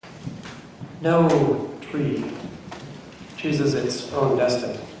No tree chooses its own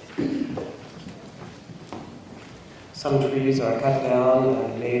destiny. Some trees are cut down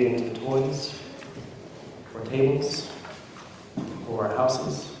and made into toys, or tables, or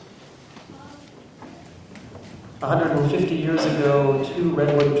houses. 150 years ago, 2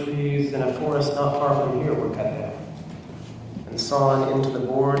 redwood trees in a forest not far from here were cut down and sawn into the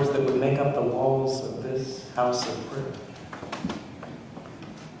boards that would make up the walls of this house of prayer.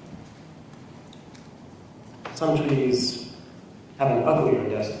 Some trees have an uglier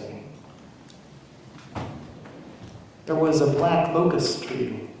destiny. There was a black locust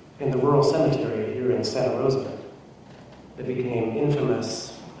tree in the rural cemetery here in Santa Rosa that became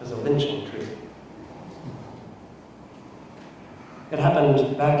infamous as a lynching tree. It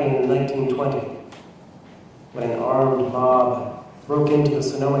happened back in 1920 when an armed mob broke into the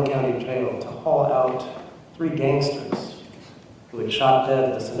Sonoma County Jail to haul out 3 gangsters who had shot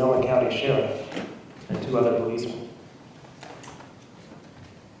dead the Sonoma County Sheriff and 2 other policemen.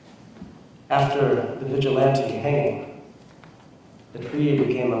 After the vigilante hanging, the tree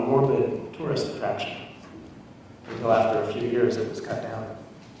became a morbid tourist attraction until after a few years it was cut down.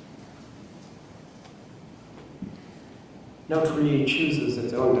 No tree chooses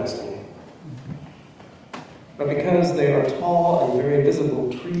its own destiny. But because they are tall and very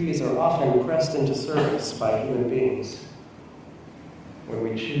visible, trees are often pressed into service by human beings when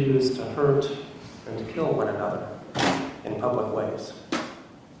we choose to hurt and to kill one another in public ways.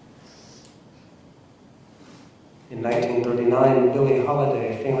 In 1939, Billie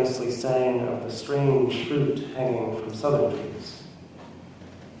Holiday famously sang of the strange fruit hanging from southern trees.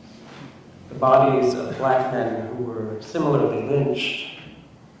 The bodies of black men who were similarly lynched,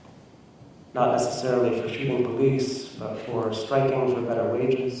 not necessarily for shooting police, but for striking for better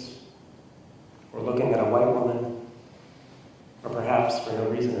wages, or looking at a white woman, or perhaps for no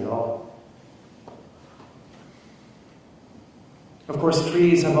reason at all. Of course,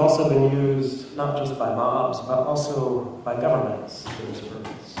 trees have also been used not just by mobs, but also by governments for this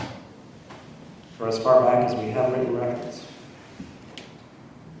purpose, for as far back as we have written records.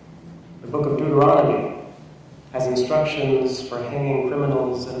 The book of Deuteronomy has instructions for hanging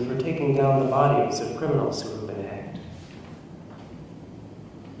criminals and for taking down the bodies of criminals who have been hanged.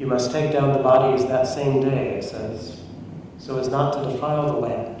 You must take down the bodies that same day, it says, so as not to defile the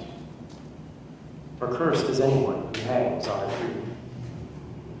land. For cursed is anyone who hangs on a tree.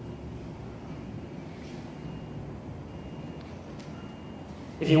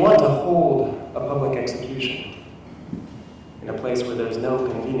 If you want to hold a public execution in a place where there's no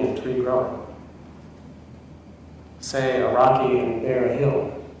convenient tree growing, say a rocky and bare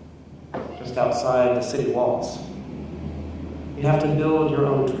hill just outside the city walls, you have to build your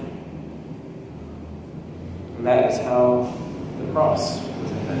own tree. And that is how the cross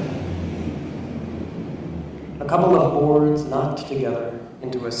was invented. A couple of boards knocked together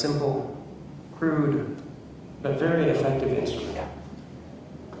into a simple, crude, but very effective instrument.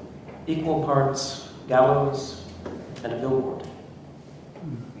 Equal parts gallows and a billboard,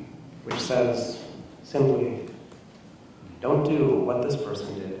 which says simply, don't do what this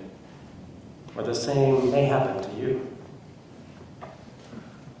person did, or the same may happen to you.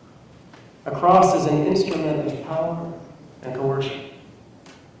 A cross is an instrument of power and coercion,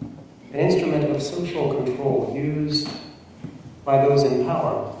 an instrument of social control used by those in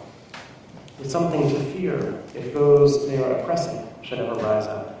power with something to fear if those they are oppressing should ever rise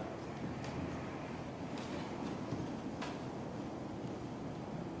up.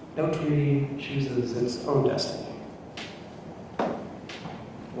 No tree chooses its own destiny.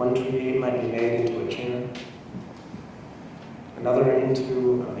 One tree might be made into a chair, another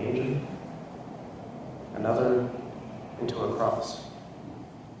into a manger, another into a cross.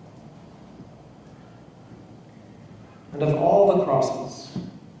 And of all the crosses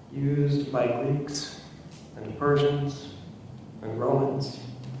used by Greeks and Persians and Romans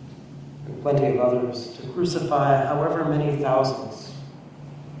and plenty of others to crucify however many thousands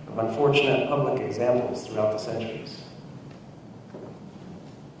of unfortunate public examples throughout the centuries,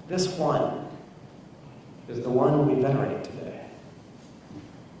 this one is the one we venerate today.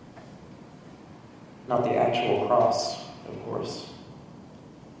 Not the actual cross, of course.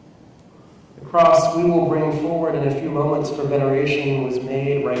 The cross we will bring forward in a few moments for veneration was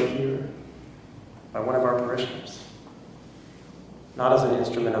made right here by one of our parishioners, not as an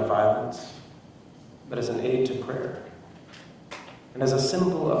instrument of violence, but as an aid to prayer, and as a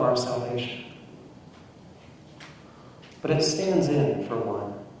symbol of our salvation. But it stands in for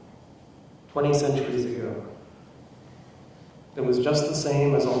one, 20 centuries ago, that was just the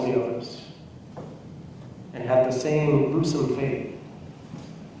same as all the others, and had the same gruesome fate,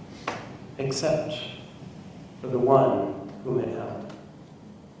 except for the one whom it held.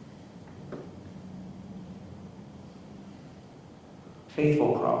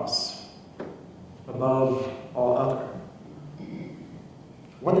 Faithful cross, above all other.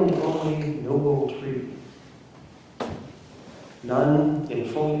 One and only noble tree. None in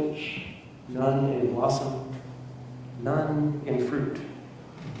foliage, none in blossom, none in fruit,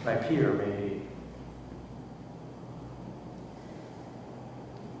 thy peer may be.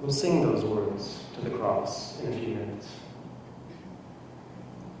 We'll sing those words to the cross in a few minutes.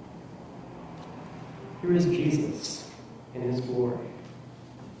 Here is Jesus in his glory,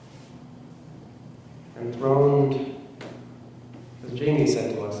 enthroned, as Jamie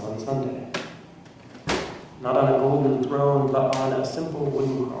said to us on Sunday, not on a golden throne, but on a simple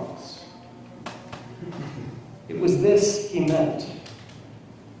wooden cross. It was this he meant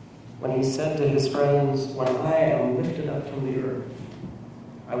when he said to his friends, when I am lifted up from the earth,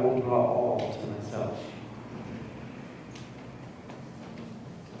 I will draw all to myself.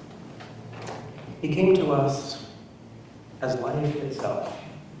 He came to us as life itself.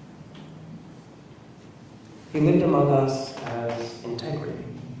 He lived among us as integrity,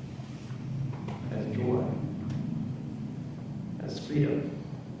 as joy, as freedom,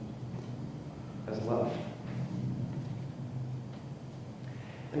 as love.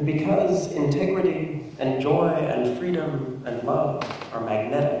 And because integrity and joy and freedom and love are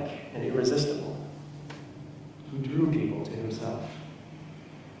magnetic and irresistible, he drew people to himself.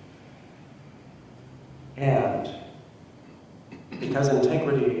 And because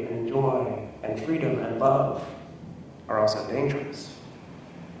integrity and joy and freedom and love are also dangerous,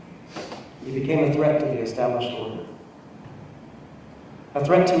 he became a threat to the established order. A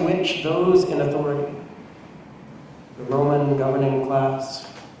threat to which those in authority, the Roman governing class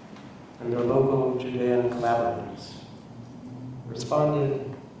and their local Judean collaborators,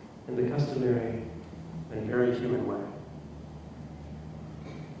 responded in the customary and very human way.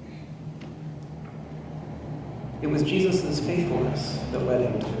 It was Jesus' faithfulness that led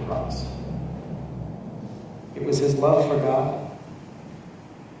him to the cross. It was his love for God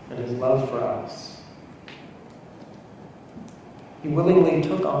and his love for us. He willingly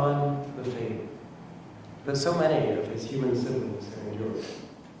took on the fate that so many of his human siblings have endured.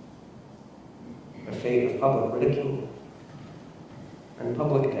 A fate of public ridicule and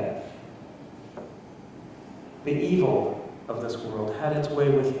public death. The evil of this world had its way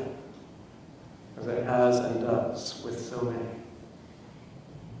with him, as it has and does with so many.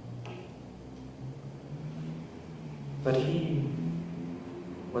 But he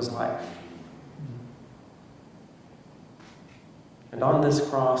was life. And on this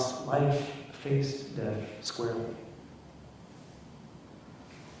cross, life faced death squarely.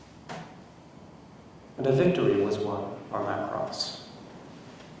 And a victory was won on that cross,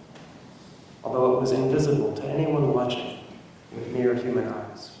 although it was invisible to anyone watching with mere human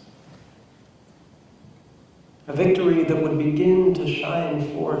eyes. A victory that would begin to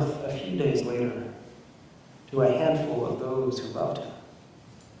shine forth a few days later to a handful of those who loved him.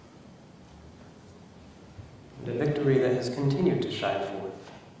 And a victory that has continued to shine forth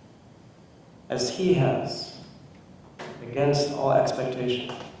as he has, against all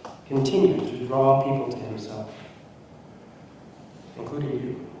expectation, continued to draw people to himself, including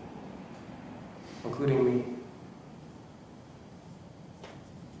you, including me.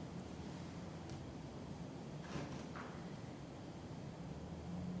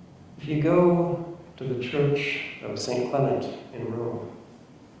 If you go to the Church of St. Clement in Rome,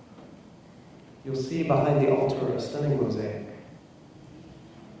 you'll see behind the altar a stunning mosaic.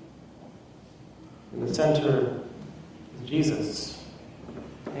 In the center is Jesus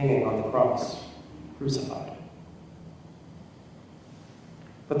hanging on the cross, crucified.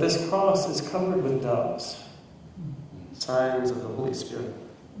 But this cross is covered with doves, signs of the Holy Spirit.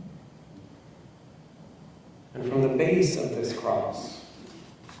 And from the base of this cross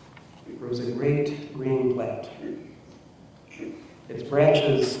grows a great green plant, its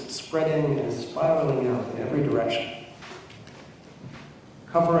branches spreading and spiraling out in every direction,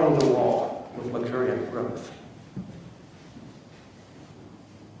 covering the wall with luxuriant growth.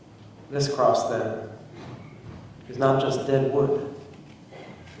 This cross, then, is not just dead wood,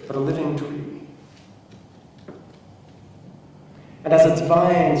 but a living tree. And as its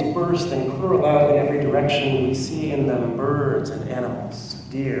vines burst and curl out in every direction, we see in them birds and animals,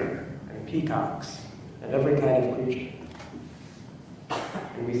 deer and peacocks, and every kind of creature.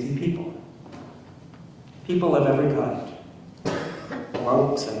 And we see people. People of every kind.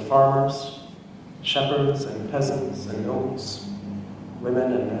 Monks and farmers, shepherds and peasants and nobles,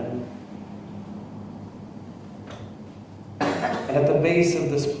 women and men. And at the base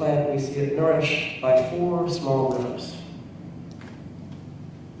of this plant, we see it nourished by 4 small rivers.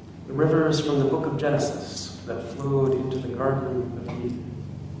 The rivers from the book of Genesis that flowed into the Garden of Eden.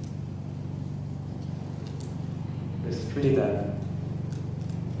 This tree, then,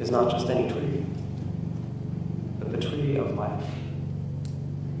 is not just any tree, but the tree of life.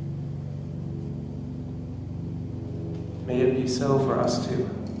 May it be so for us too,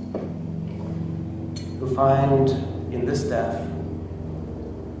 who find in this death,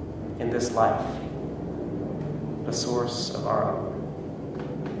 in this life, a source of our own.